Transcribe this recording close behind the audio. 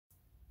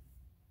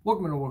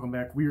Welcome and welcome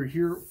back. We are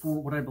here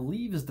for what I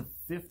believe is the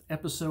 5th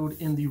episode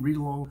in the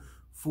read-along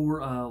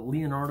for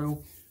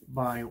Leonardo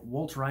by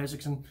Walter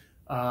Isaacson.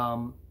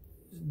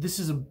 This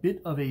is a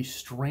bit of a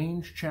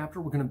strange chapter.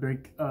 We're going to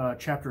break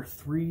chapter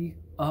 3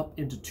 up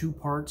into 2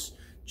 parts,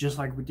 just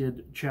like we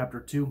did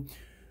chapter 2.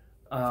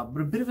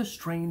 But a bit of a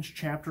strange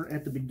chapter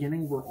at the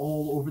beginning. We're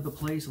all over the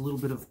place. A little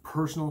bit of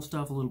personal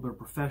stuff, a little bit of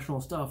professional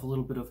stuff, a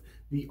little bit of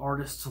the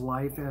artist's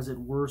life, as it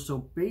were. So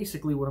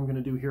basically what I'm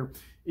going to do here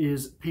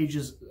is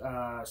pages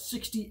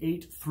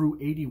 68 through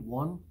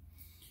 81.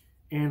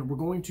 And we're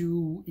going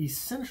to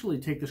essentially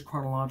take this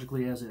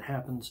chronologically as it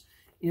happens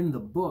in the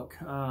book.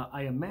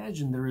 I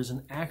imagine there is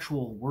an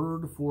actual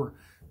word for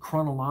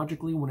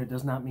chronologically when it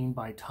does not mean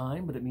by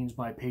time, but it means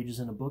by pages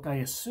in a book. I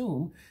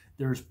assume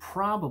there's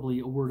probably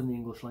a word in the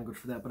English language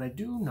for that, but I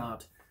do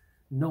not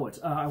know it.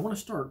 I want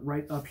to start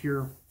right up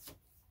here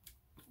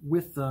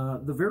with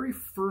the very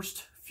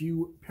first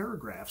few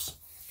paragraphs,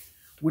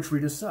 which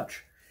read as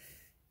such.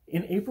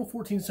 In April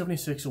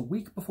 1476, a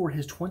week before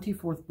his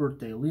 24th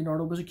birthday,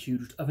 Leonardo was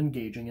accused of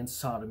engaging in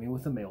sodomy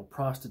with a male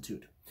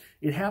prostitute.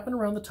 It happened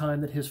around the time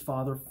that his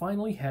father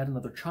finally had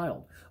another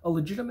child, a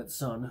legitimate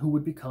son who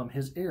would become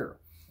his heir.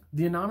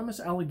 The anonymous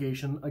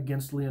allegation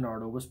against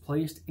Leonardo was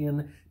placed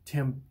in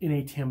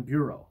a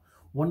tamburo,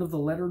 one of the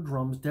letter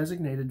drums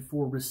designated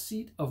for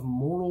receipt of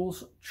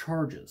morals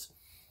charges,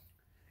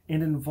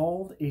 and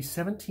involved a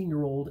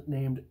 17-year-old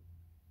named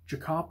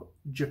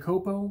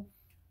Jacopo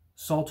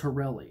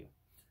Saltarelli,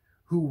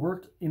 who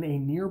worked in a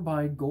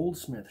nearby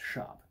goldsmith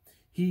shop.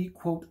 He,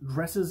 quote,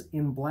 dresses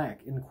in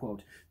black, end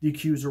quote. The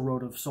accuser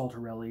wrote of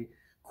Saltarelli,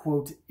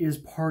 quote, is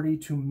party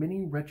to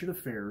many wretched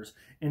affairs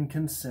and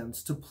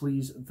consents to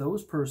please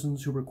those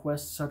persons who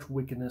request such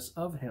wickedness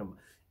of him,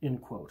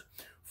 end quote.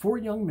 4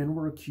 young men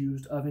were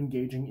accused of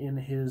engaging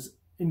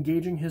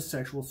his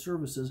sexual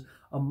services,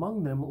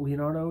 among them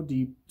Leonardo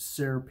di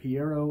Ser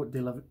Piero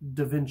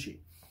da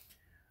Vinci,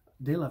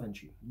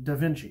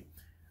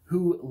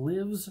 who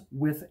lives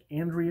with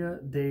Andrea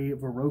de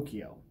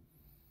Verrocchio.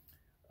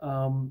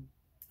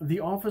 The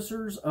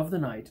officers of the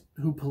night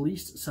who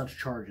policed such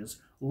charges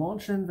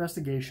launched an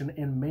investigation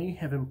and may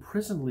have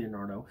imprisoned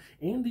Leonardo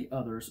and the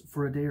others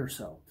for a day or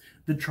so.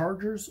 The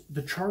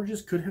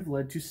charges could have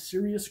led to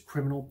serious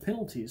criminal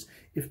penalties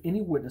if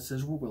any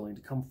witnesses were willing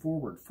to come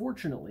forward.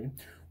 Fortunately,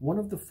 one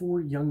of the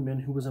 4 young men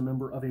who was a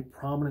member of a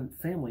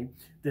prominent family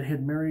that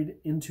had married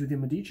into the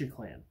Medici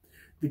clan.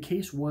 The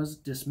case was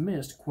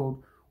dismissed,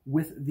 quote,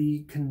 with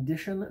the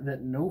condition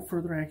that no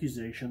further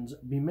accusations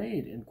be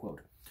made, end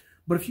quote.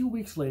 But a few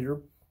weeks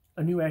later,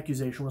 a new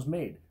accusation was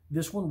made,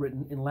 this one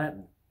written in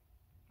Latin.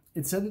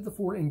 It said that the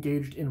 4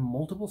 engaged in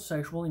multiple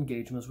sexual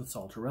engagements with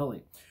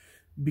Saltarelli.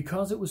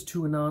 Because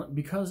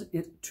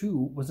it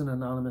too was an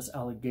anonymous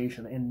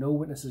allegation and no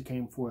witnesses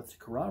came forth to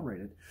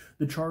corroborate it,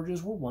 the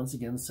charges were once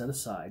again set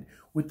aside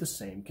with the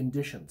same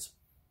conditions.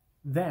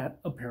 That,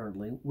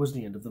 apparently, was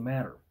the end of the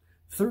matter.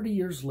 30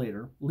 years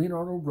later,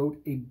 Leonardo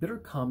wrote a bitter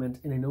comment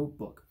in a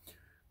notebook.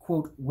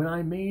 Quote, when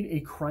I made a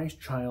Christ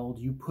child,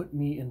 you put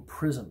me in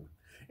prison.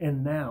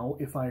 And now,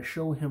 if I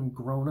show him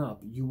grown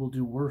up, you will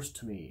do worse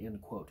to me,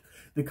 end quote.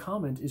 The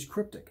comment is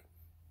cryptic.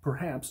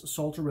 Perhaps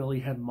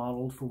Saltarelli had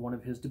modeled for one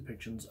of his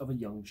depictions of a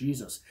young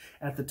Jesus.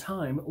 At the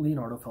time,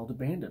 Leonardo felt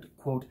abandoned.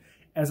 Quote,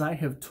 as I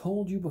have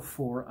told you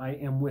before, I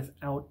am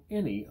without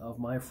any of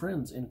my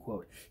friends, end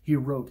quote. He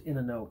wrote in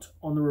a note.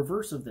 On the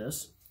reverse of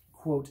this,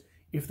 quote,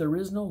 if there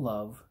is no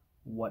love,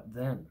 what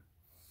then?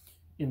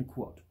 End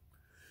quote.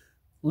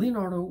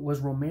 Leonardo was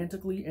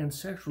romantically and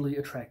sexually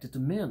attracted to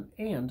men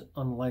and,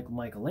 unlike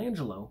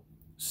Michelangelo,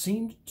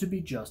 seemed to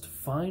be just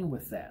fine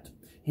with that.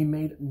 He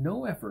made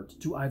no effort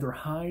to either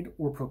hide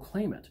or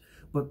proclaim it,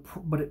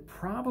 but it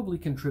probably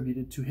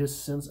contributed to his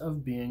sense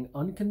of being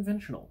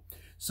unconventional,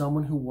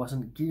 someone who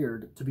wasn't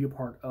geared to be a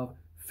part of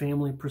a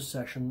family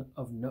procession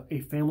of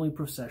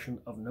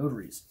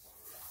notaries.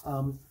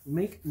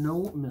 Make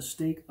no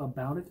mistake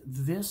about it,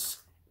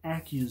 this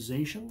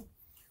accusation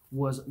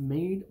was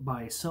made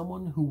by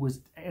someone who was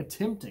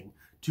attempting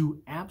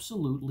to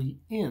absolutely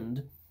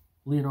end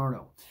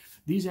Leonardo.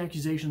 These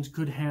accusations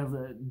could have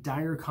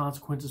dire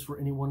consequences for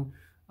anyone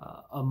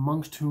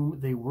amongst whom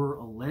they were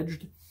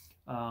alleged.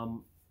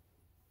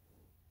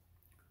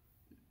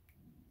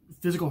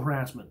 Physical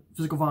harassment,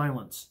 physical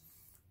violence,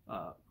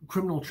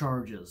 criminal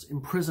charges,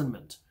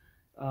 imprisonment,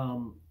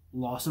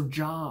 loss of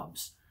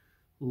jobs,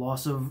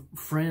 loss of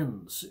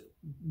friends,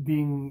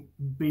 being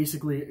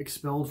basically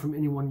expelled from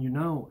anyone you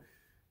know.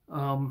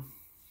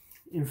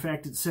 In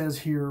fact, it says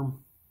here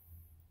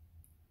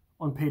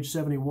on page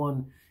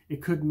 71,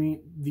 it could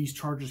mean these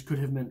charges could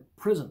have meant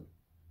prison,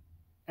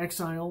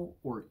 exile,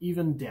 or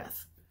even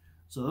death.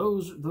 So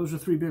those are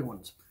 3 big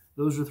ones.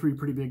 Those are 3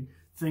 pretty big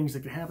things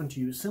that could happen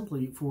to you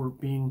simply for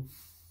being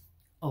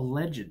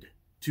alleged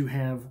to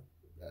have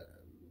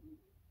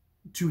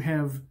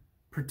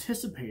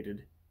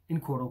participated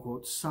in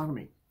quote-unquote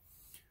sodomy.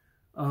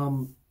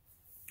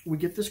 We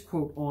get this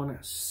quote on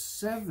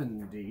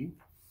 70.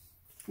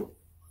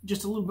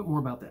 Just a little bit more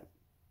about that.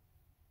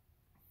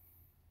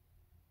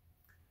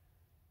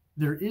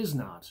 There is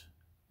not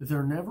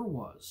there never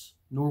was,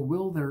 nor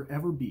will there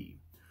ever be,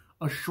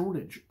 a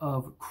shortage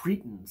of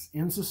cretins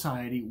in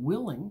society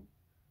willing,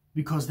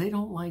 because they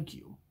don't like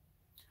you,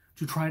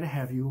 to try to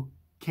have you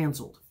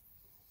canceled,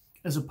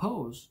 as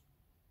opposed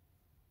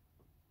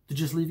to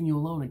just leaving you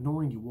alone,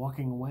 ignoring you,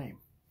 walking away.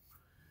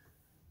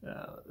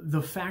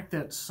 The fact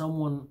that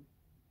someone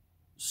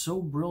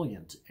so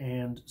brilliant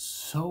and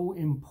so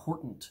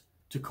important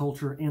to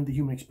culture and the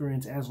human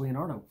experience as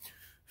Leonardo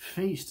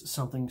faced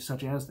something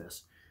such as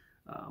this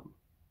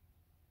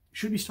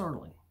should be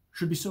startling,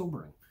 should be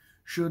sobering,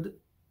 should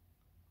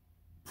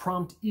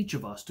prompt each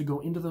of us to go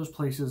into those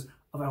places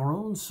of our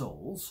own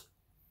souls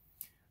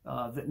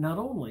that not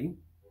only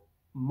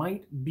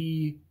might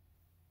be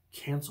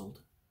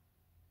canceled,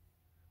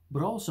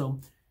 but also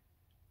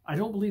I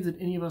don't believe that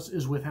any of us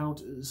is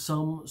without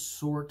some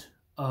sort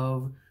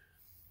of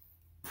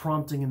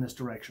prompting in this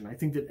direction. I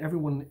think that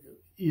everyone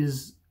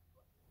is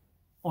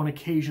on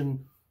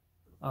occasion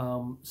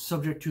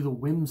subject to the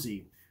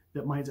whimsy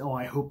that might, oh,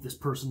 I hope this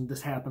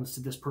happens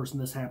to this person,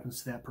 this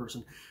happens to that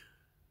person.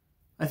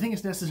 I think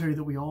it's necessary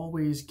that we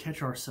always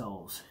catch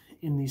ourselves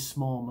in these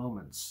small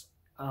moments,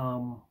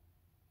 no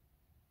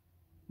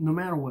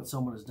matter what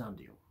someone has done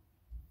to you,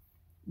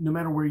 no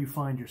matter where you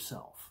find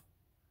yourself,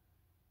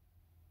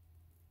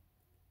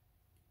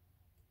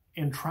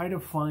 and try to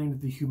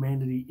find the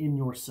humanity in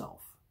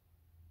yourself.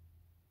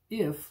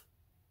 If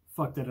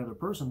fuck that other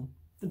person,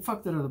 then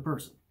fuck that other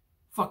person.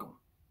 Fuck them.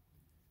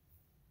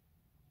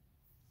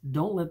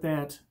 Don't let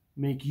that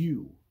make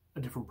you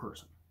a different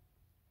person.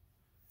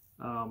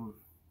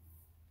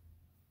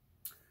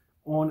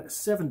 On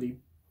 70,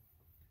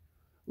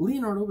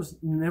 Leonardo was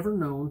never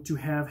known to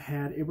have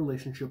had a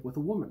relationship with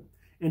a woman,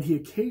 and he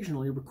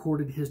occasionally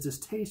recorded his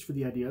distaste for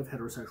the idea of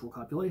heterosexual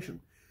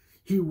copulation.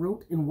 He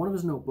wrote in one of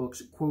his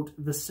notebooks, quote,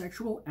 "The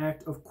sexual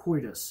act of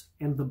coitus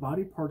and the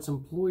body parts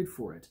employed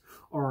for it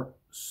are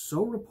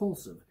so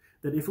repulsive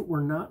that if it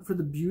were not for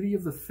the beauty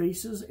of the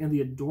faces and the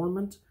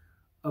adornment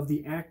of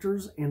the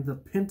actors and the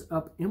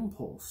pent-up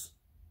impulse,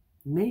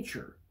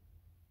 nature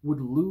would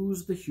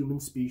lose the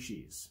human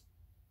species."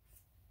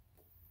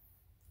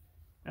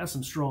 That's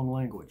some strong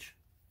language.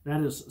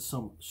 That is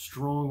some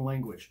strong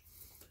language.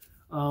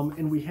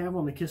 And we have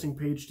on the kissing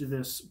page to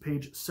this,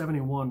 page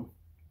 71,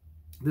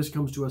 this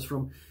comes to us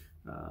from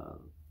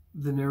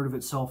the narrative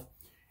itself.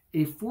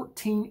 A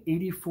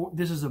 1484,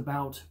 this is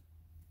about,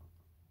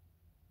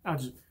 a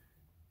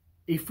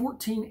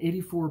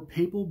 1484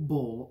 papal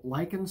bull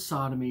likened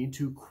sodomy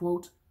to,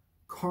 quote,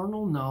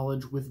 carnal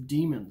knowledge with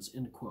demons,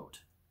 end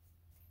quote.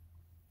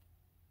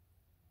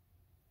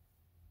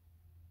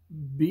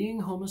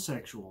 Being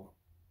homosexual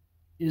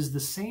is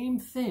the same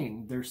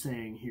thing, they're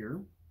saying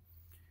here,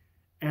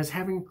 as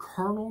having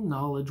carnal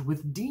knowledge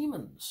with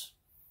demons.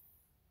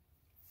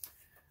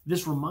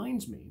 This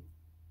reminds me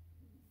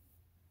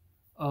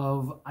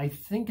of, I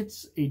think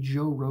it's a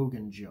Joe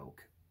Rogan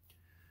joke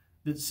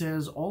that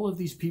says all of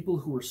these people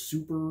who are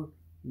super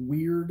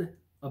weird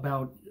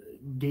about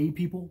gay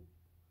people,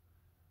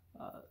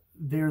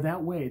 they're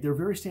that way. They're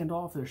very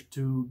standoffish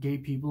to gay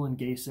people and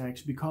gay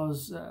sex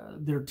because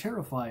they're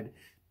terrified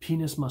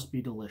penis must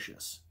be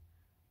delicious.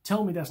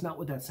 Tell me that's not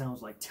what that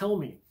sounds like. Tell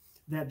me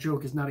that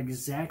joke is not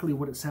exactly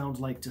what it sounds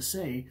like to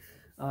say,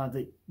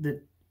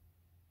 that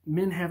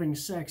men having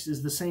sex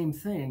is the same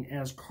thing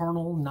as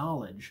carnal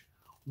knowledge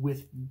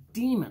with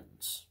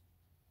demons.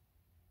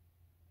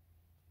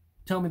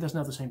 Tell me that's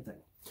not the same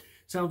thing.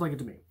 Sounds like it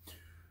to me.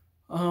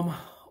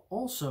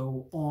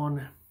 Also,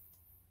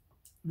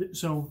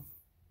 so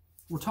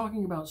we're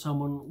talking about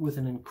someone with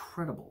an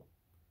incredible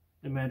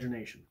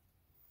imagination.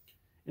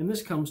 And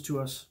this comes to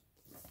us,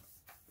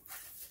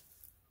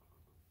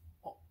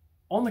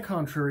 on the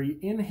contrary,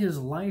 in his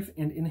life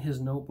and in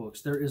his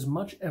notebooks, there is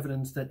much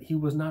evidence that he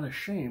was not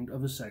ashamed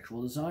of his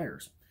sexual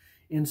desires.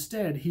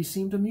 Instead, he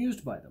seemed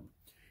amused by them.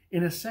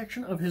 In a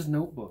section of his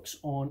notebooks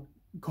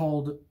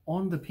called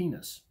On the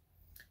Penis,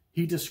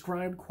 he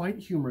described quite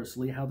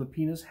humorously how the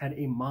penis had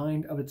a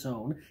mind of its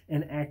own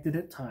and acted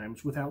at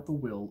times without the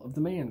will of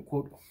the man.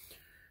 Quote,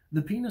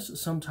 "The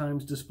penis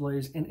sometimes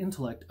displays an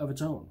intellect of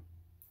its own.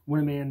 When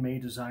a man may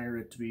desire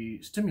it to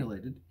be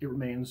stimulated, it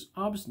remains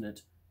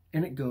obstinate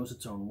and it goes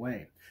its own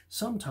way,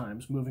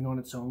 sometimes moving on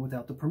its own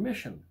without the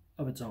permission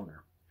of its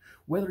owner.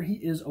 Whether he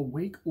is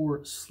awake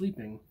or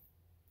sleeping,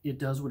 it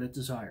does what it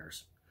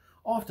desires.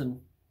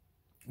 Often,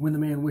 when the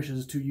man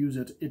wishes to use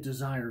it, it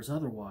desires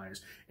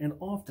otherwise, and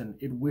often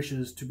it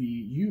wishes to be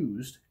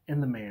used,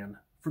 and the man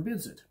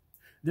forbids it.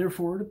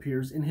 Therefore, it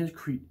appears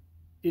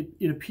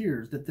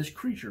that this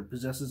creature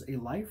possesses a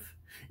life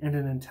and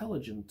an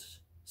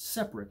intelligence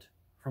separate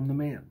from the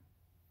man."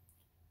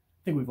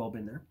 I think we've all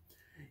been there.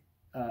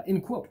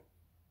 End quote.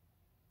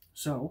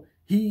 So,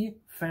 he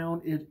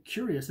found it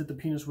curious that the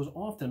penis was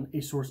often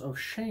a source of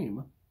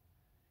shame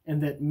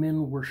and that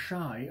men were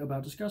shy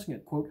about discussing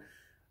it. Quote,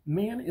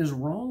 "Man is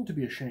wrong to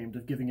be ashamed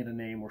of giving it a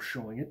name or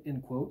showing it,"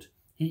 end quote.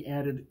 He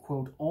added,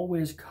 quote,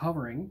 "always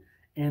covering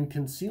and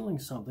concealing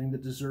something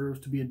that deserves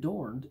to be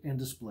adorned and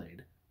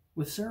displayed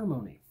with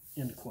ceremony,"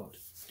 end quote.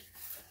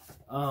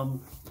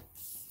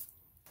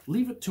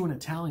 leave it to an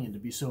Italian to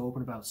be so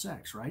open about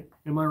sex, right?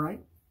 Am I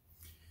right?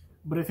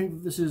 But I think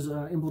that this is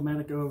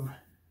emblematic of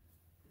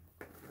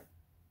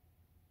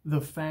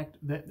the fact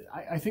that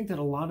I think that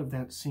a lot of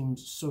that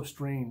seems so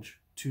strange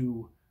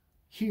to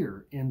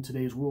hear in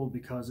today's world,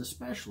 because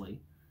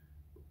especially,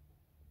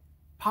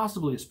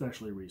 possibly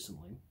especially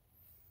recently,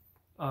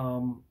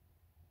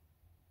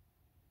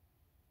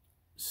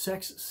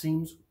 sex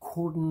seems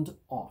cordoned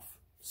off.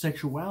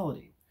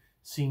 Sexuality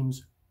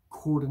seems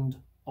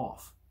cordoned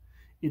off.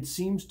 It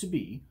seems to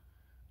be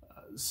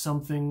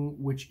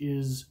something which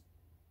is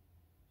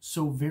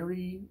so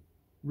very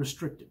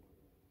restricted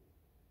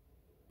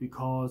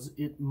because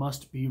it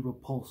must be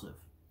repulsive.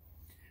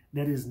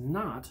 That is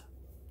not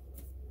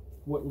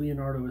what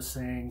Leonardo is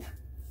saying.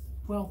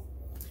 Well,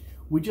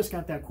 we just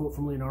got that quote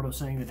from Leonardo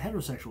saying that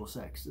heterosexual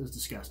sex is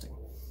disgusting.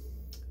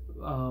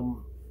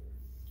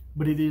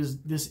 But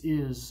this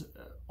is,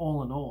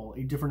 all in all,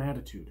 a different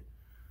attitude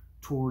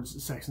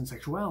towards sex and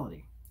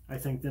sexuality, I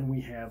think, than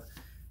we have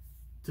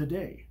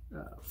today.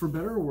 For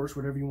better or worse,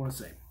 whatever you want to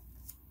say.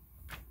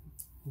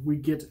 We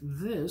get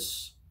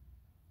this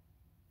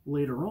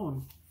later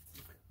on.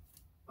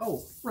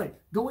 Oh, right.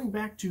 Going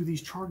back to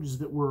these charges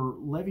that were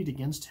levied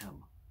against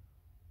him,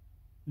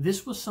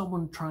 this was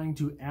someone trying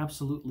to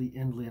absolutely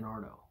end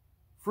Leonardo.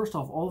 First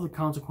off, all the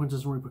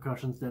consequences and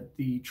repercussions that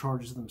the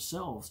charges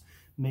themselves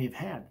may have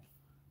had.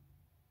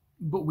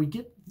 But we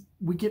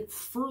get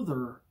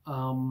further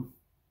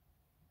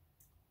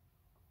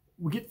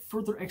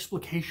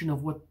explication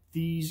of what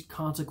these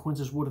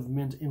consequences would have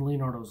meant in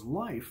Leonardo's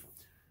life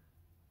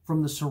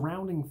from the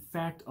surrounding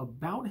fact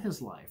about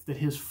his life that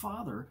his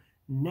father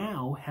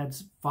now had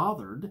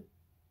fathered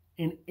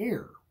an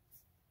heir.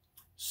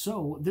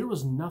 So there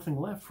was nothing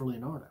left for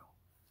Leonardo.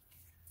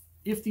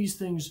 If these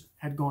things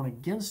had gone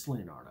against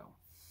Leonardo,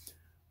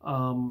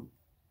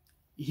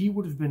 he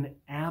would have been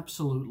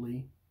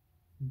absolutely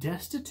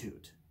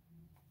destitute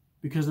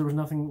because there was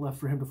nothing left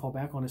for him to fall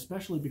back on,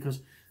 especially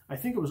because I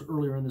think it was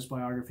earlier in this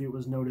biography it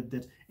was noted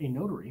that a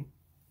notary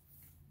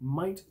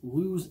might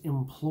lose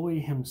employ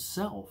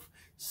himself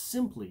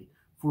simply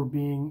for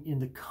being in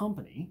the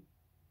company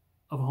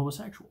of a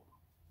homosexual.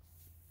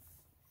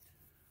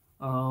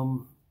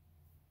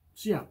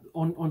 So yeah,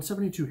 on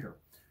 72 here.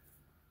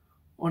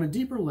 On a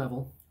deeper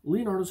level,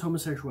 Leonardo's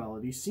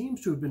homosexuality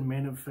seems to have been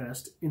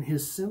manifest in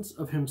his sense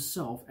of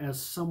himself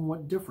as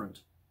somewhat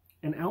different,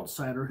 an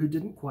outsider who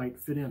didn't quite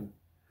fit in.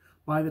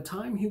 By the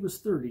time he was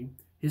 30,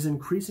 his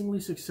increasingly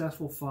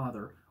successful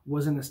father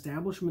was an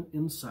establishment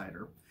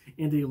insider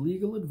and a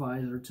legal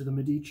advisor to the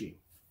Medici,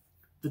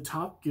 the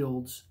top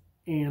guilds,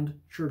 and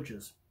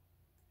churches.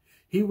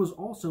 He was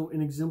also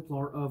an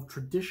exemplar of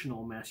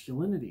traditional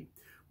masculinity.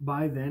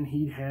 By then,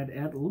 he'd had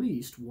at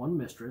least one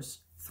mistress,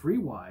 3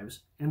 wives,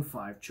 and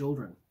 5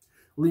 children.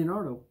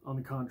 Leonardo, on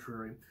the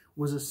contrary,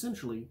 was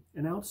essentially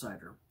an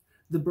outsider.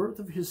 The birth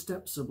of his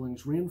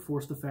step-siblings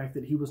reinforced the fact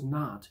that he was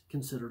not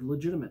considered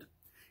legitimate.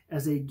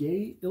 As a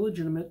gay,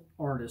 illegitimate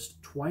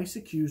artist twice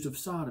accused of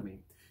sodomy,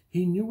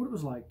 he knew what it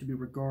was like to be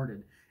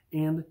regarded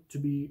and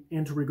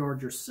to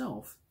regard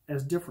yourself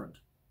as different.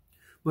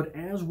 But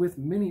as with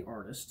many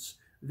artists,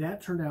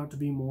 that turned out to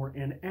be more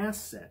an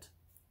asset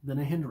than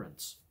a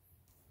hindrance.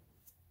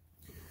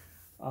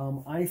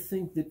 I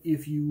think that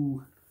if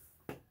you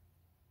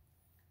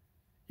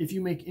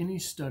make any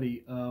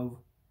study of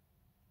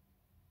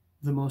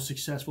the most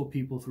successful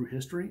people through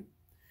history,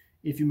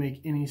 if you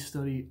make any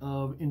study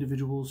of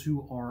individuals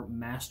who are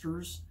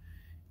masters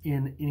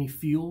in any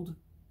field,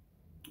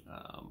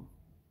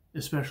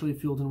 especially a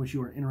field in which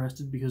you are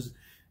interested, because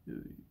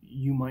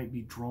you might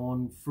be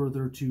drawn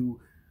further to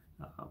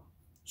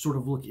sort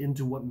of look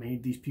into what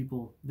made these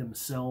people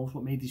themselves,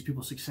 what made these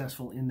people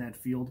successful in that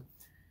field,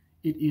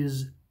 it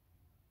is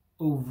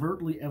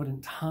overtly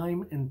evident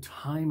time and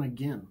time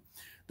again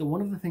that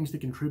one of the things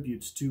that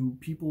contributes to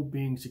people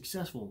being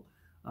successful,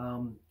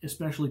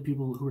 especially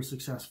people who are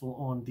successful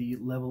on the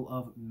level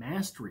of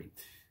mastery,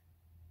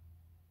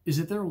 is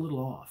that they're a little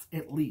off,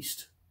 at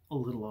least a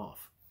little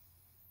off.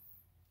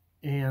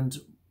 And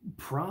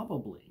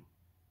probably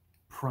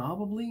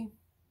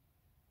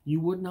you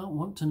would not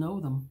want to know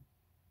them.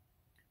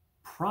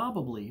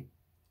 Probably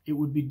it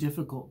would be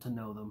difficult to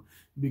know them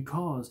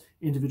because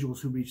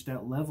individuals who reach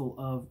that level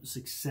of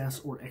success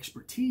or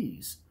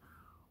expertise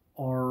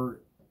are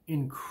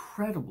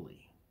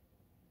incredibly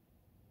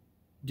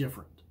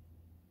different.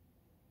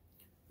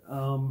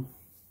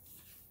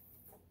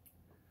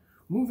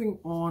 Moving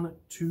on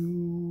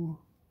to...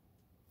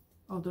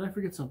 Oh, did I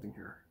forget something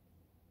here?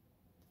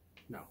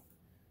 No.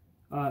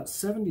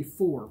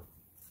 74.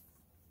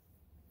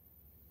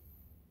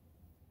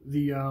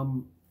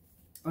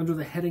 Under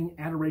the heading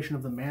Adoration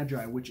of the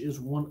Magi, which is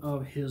one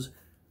of his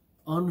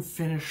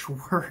unfinished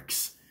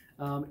works,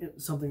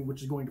 something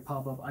which is going to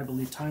pop up, I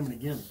believe, time and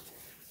again.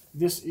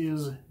 This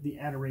is the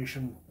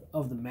Adoration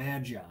of the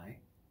Magi.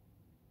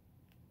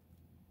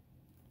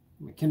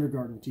 I'm a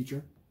kindergarten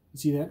teacher. You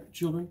see that,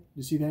 children?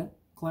 You see that,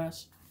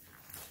 class?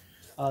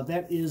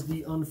 That is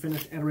the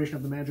unfinished Adoration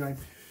of the Magi.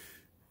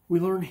 We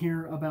learn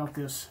here about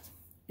this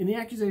In the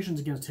accusations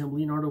against him,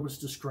 Leonardo was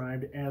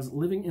described as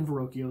living in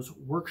Verrocchio's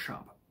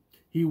workshop.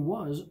 He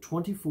was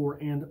 24,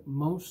 and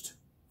most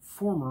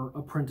former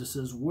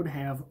apprentices would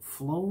have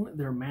flown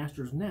their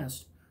master's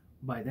nest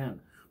by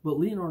then. But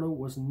Leonardo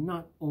was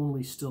not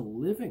only still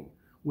living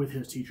with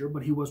his teacher,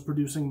 but he was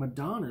producing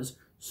Madonnas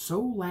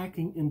so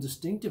lacking in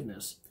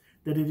distinctiveness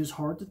that it is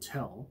hard to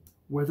tell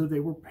whether they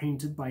were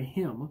painted by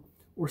him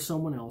or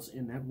someone else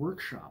in that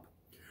workshop.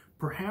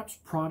 Perhaps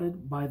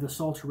prodded by the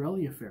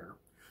Saltarelli affair,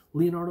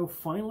 Leonardo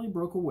finally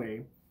broke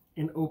away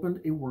and opened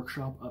a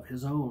workshop of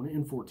his own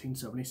in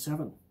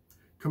 1477.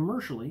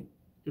 Commercially,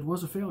 it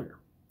was a failure.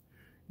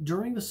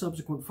 During the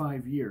subsequent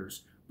 5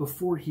 years,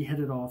 before he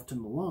headed off to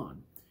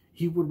Milan,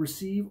 he would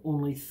receive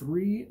only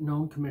 3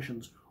 known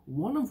commissions,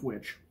 one of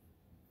which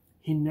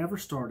he never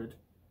started,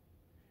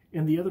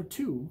 and the other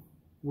 2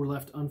 were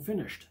left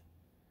unfinished.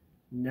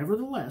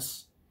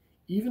 Nevertheless,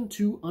 even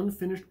 2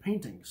 unfinished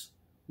paintings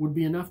would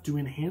be enough to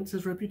enhance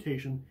his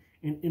reputation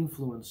and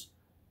influence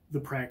the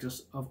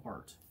practice of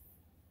art.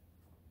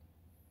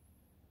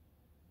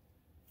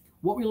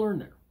 What we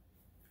learned there.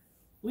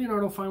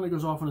 Leonardo finally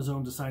goes off on his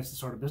own, decides to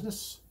start a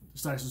business,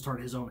 decides to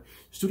start his own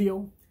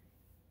studio.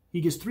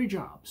 He gets 3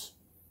 jobs.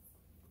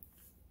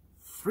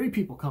 3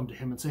 people come to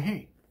him and say,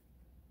 hey,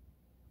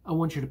 I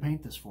want you to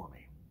paint this for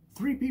me.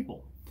 3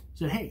 people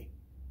said, hey,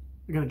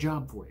 I got a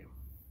job for you.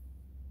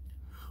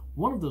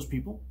 One of those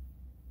people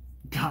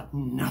got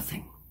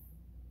nothing.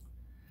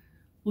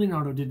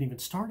 Leonardo didn't even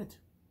start it.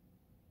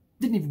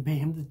 Didn't even pay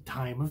him the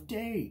time of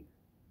day.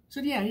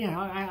 Said, yeah,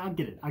 I'll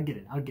get it.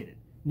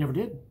 Never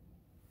did.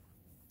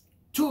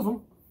 2 of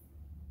them,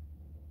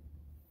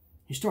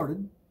 he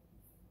started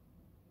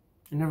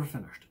and never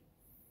finished.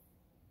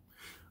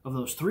 Of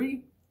those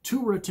 3, 2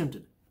 were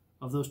attempted.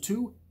 Of those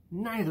 2,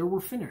 neither were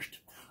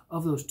finished.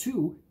 Of those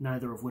 2,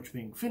 neither of which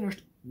being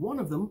finished, one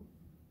of them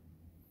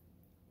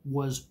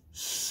was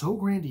so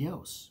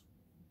grandiose,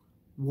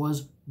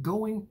 was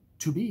going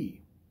to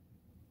be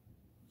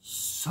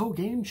so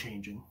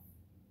game-changing,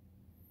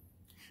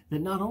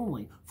 that not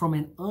only from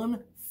an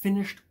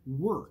unfinished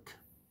work,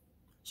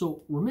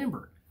 so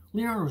remember,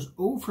 Leonardo's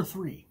 0 for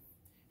 3.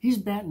 He's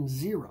batting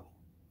 0.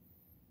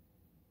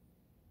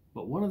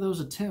 But one of those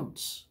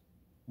attempts,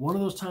 one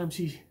of those times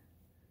he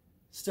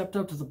stepped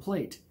up to the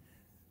plate,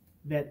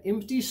 that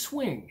empty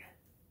swing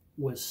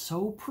was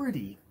so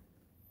pretty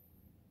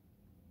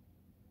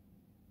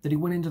that he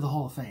went into the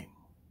Hall of Fame.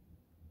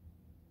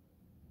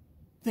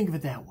 Think of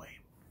it that way.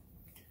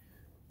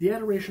 The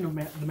Adoration of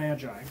the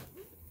Magi,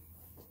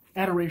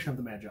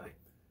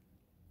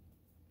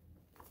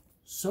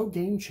 so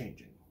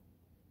game-changing,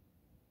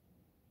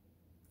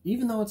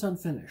 even though it's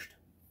unfinished,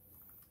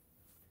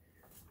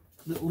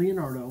 that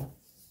Leonardo,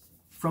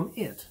 from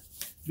it,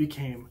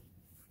 became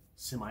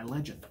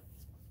semi-legend.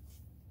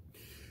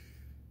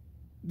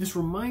 This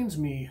reminds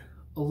me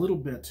a little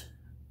bit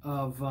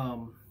of,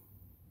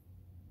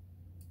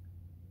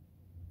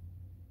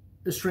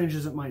 as strange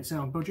as it might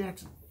sound, Bo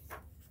Jackson.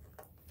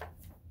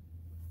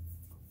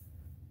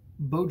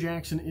 Bo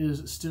Jackson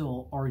is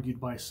still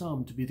argued by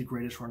some to be the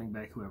greatest running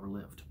back who ever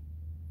lived.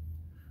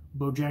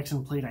 Bo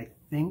Jackson played, I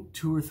think,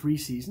 2 or 3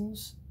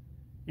 seasons,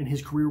 and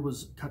his career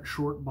was cut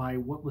short by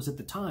what was at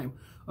the time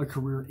a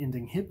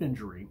career-ending hip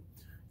injury.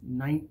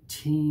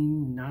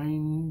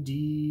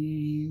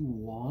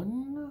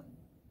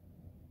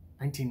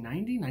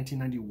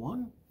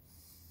 1991?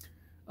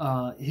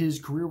 His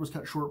career was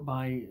cut short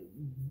by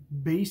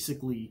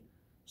basically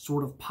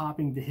sort of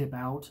popping the hip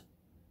out.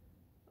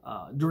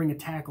 During a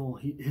tackle,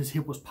 his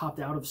hip was popped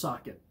out of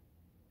socket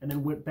and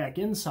then went back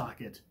in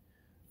socket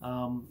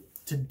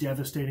to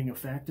devastating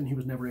effect, and he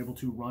was never able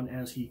to run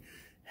as he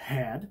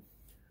had.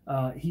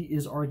 He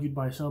is argued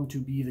by some to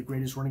be the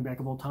greatest running back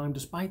of all time,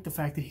 despite the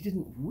fact that he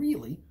didn't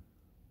really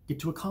get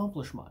to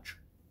accomplish much.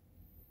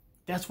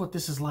 That's what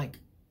this is like.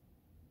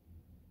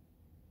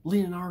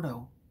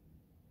 Leonardo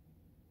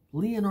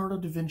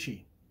da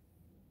Vinci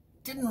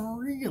didn't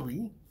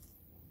really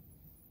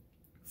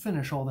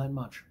finish all that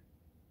much.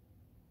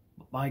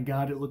 But by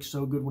God, it looked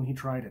so good when he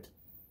tried it.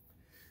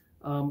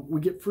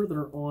 We get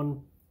further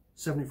on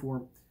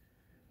 74.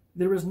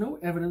 There is no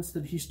evidence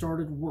that he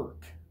started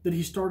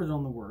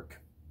on the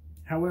work.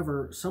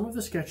 However, some of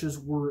the sketches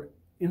were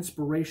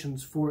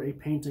inspirations for a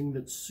painting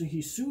that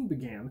he soon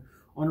began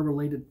on a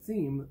related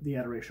theme, the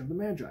Adoration of the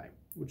Magi,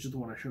 which is the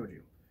one I showed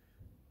you.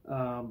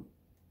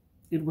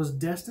 It was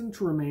destined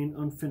to remain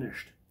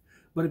unfinished,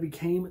 but it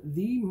became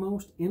the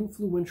most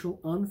influential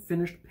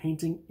unfinished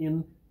painting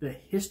in the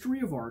history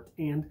of art,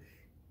 and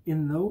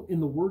in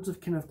the words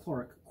of Kenneth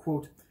Clark,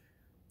 quote,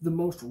 the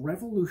most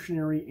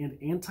revolutionary and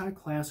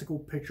anti-classical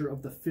picture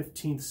of the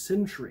 15th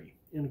century,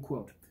 end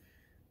quote.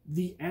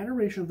 The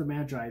Adoration of the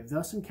Magi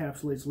thus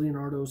encapsulates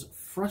Leonardo's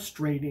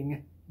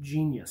frustrating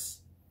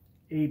genius,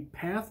 a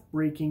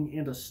path-breaking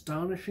and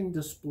astonishing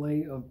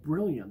display of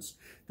brilliance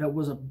that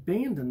was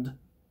abandoned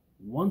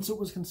once it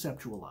was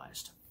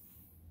conceptualized.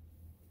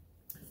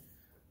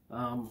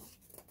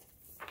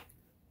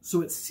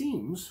 So it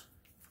seems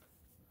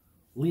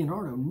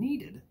Leonardo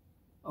needed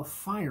a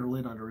fire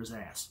lit under his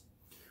ass.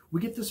 We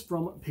get this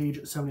from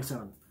page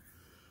 77.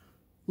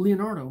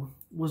 Leonardo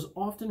was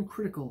often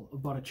critical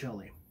of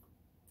Botticelli,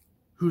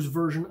 whose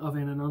version of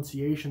an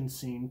Annunciation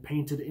scene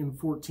painted in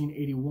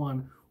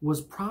 1481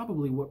 was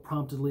probably what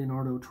prompted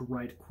Leonardo to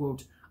write,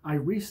 quote, "I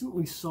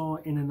recently saw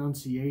an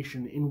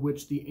Annunciation in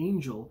which the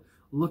angel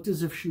looked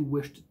as if she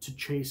wished to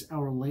chase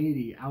Our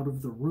Lady out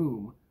of the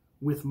room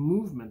with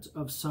movement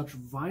of such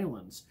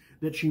violence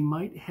that she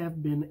might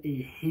have been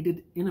a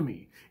hated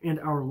enemy, and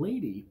Our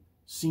Lady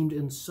seemed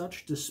in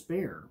such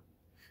despair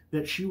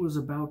that she was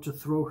about to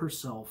throw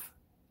herself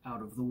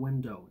out of the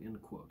window,"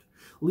 end quote.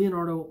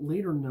 Leonardo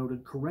later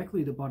noted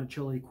correctly that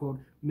Botticelli,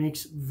 quote,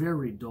 "makes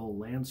very dull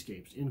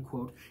landscapes," end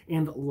quote,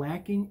 and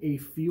lacking a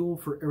feel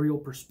for aerial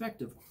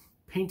perspective,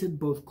 painted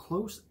both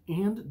close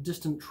and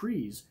distant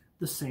trees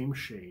the same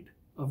shade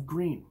of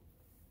green.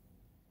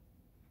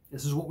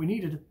 This is what we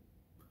needed.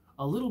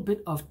 A little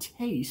bit of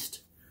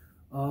taste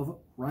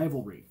of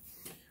rivalry.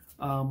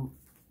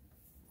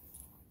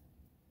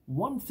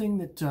 One thing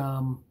that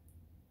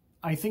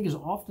I think is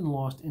often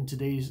lost in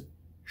today's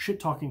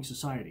shit-talking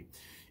society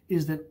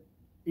is that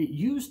it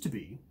used to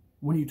be,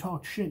 when you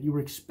talked shit, you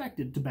were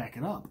expected to back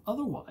it up.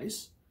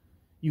 Otherwise,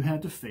 you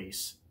had to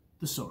face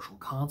the social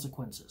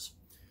consequences.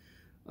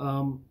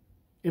 And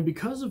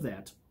because of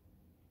that,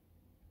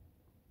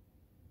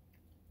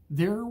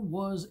 there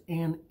was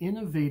an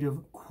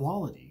innovative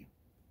quality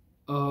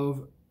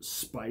of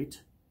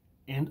spite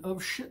and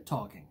of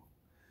shit-talking.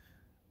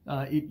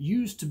 It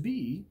used to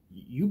be,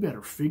 you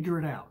better figure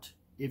it out.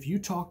 If you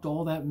talked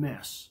all that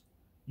mess,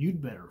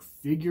 you'd better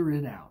figure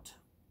it out.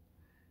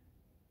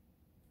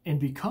 And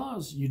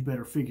because you'd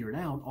better figure it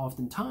out,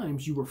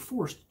 oftentimes you were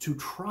forced to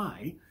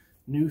try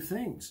new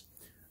things.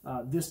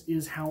 This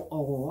is how a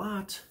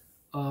lot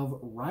of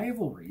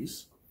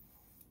rivalries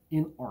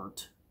in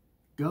art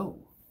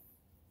go.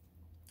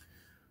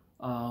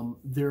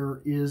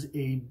 There is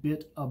a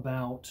bit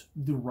about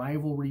the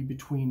rivalry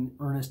between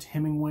Ernest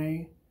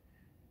Hemingway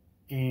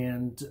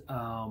and,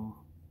 oh,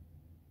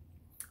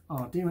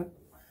 damn it.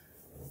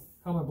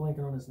 How am I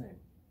blanking on his name?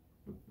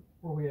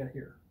 Where are we at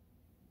here?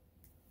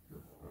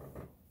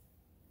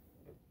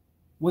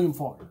 William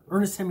Faulkner.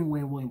 Ernest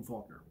Hemingway and William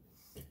Faulkner.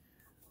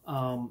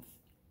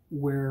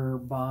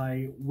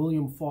 Whereby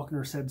William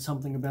Faulkner said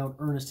something about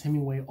Ernest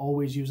Hemingway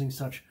always using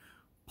such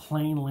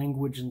plain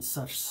language and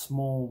such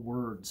small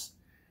words.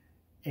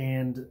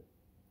 And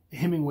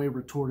Hemingway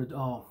retorted,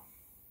 "Oh,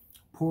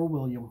 poor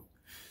William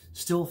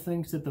still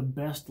thinks that the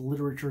best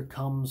literature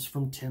comes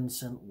from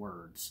 10-cent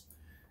words."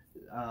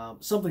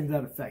 Something to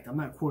that effect. I'm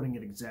not quoting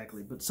it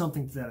exactly, but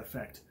something to that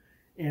effect.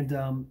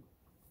 And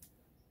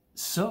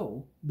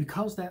so,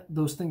 because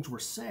those things were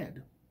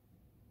said,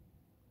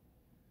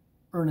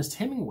 Ernest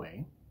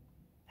Hemingway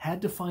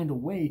had to find a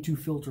way to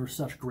filter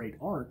such great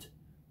art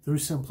through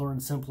simpler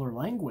and simpler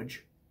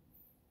language.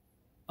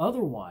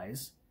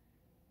 Otherwise,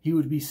 he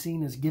would be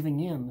seen as giving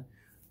in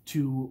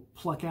to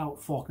pluck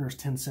out Faulkner's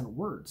 10-cent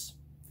words.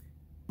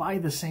 By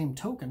the same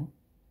token,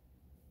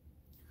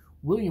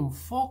 William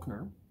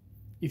Faulkner,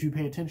 if you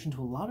pay attention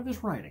to a lot of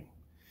his writing,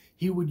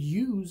 he would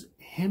use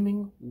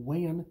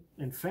Hemingwayan,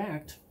 in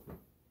fact,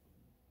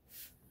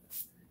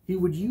 he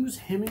would use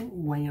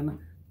Hemingwayan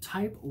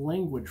type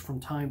language from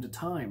time to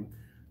time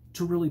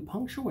to really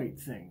punctuate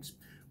things.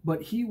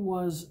 But he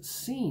was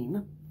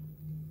seen,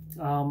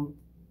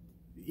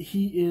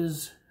 he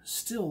is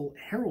still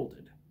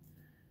heralded,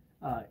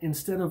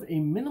 instead of a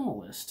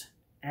minimalist,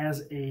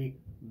 as a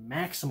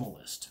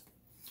maximalist.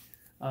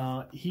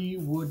 He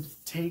would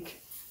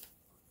take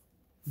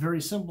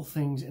very simple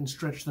things and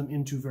stretch them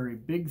into very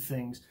big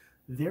things,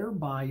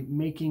 thereby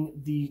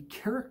making the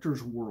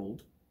character's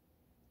world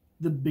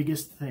the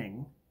biggest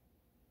thing,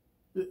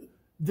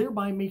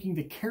 thereby making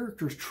the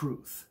character's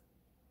truth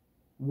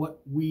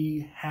what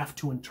we have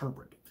to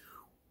interpret.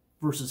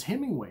 Versus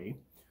Hemingway,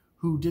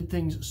 who did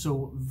things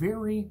so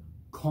very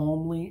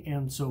calmly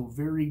and so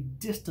very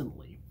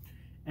distantly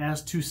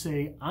as to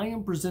say, I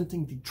am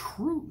presenting the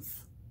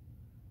truth,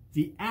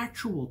 the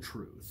actual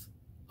truth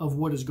of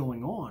what is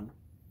going on,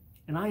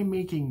 and I'm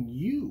making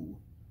you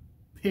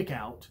pick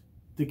out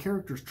the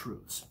character's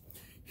truths.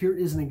 Here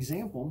is an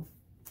example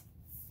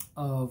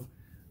of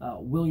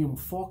William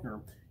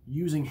Faulkner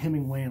using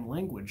Hemingwayan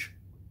language.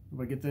 If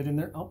I get that in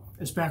there, oh,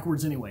 it's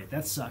backwards anyway,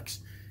 that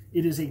sucks.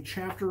 It is a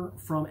chapter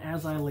from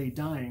As I Lay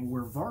Dying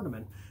where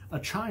Vardaman, a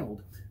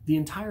child, the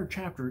entire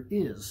chapter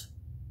is,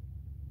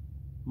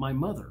 my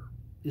mother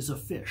is a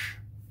fish.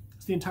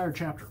 It's the entire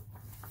chapter.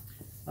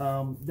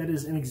 That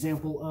is an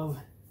example of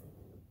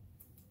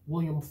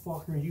William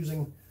Faulkner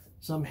using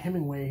some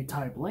Hemingway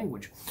type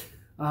language.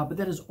 But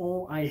that is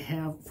all I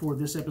have for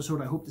this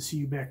episode. I hope to see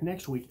you back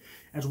next week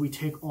as we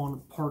take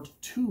on part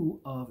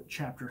 2 of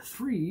chapter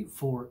 3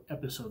 for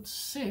episode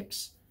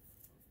 6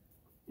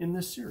 in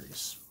this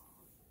series.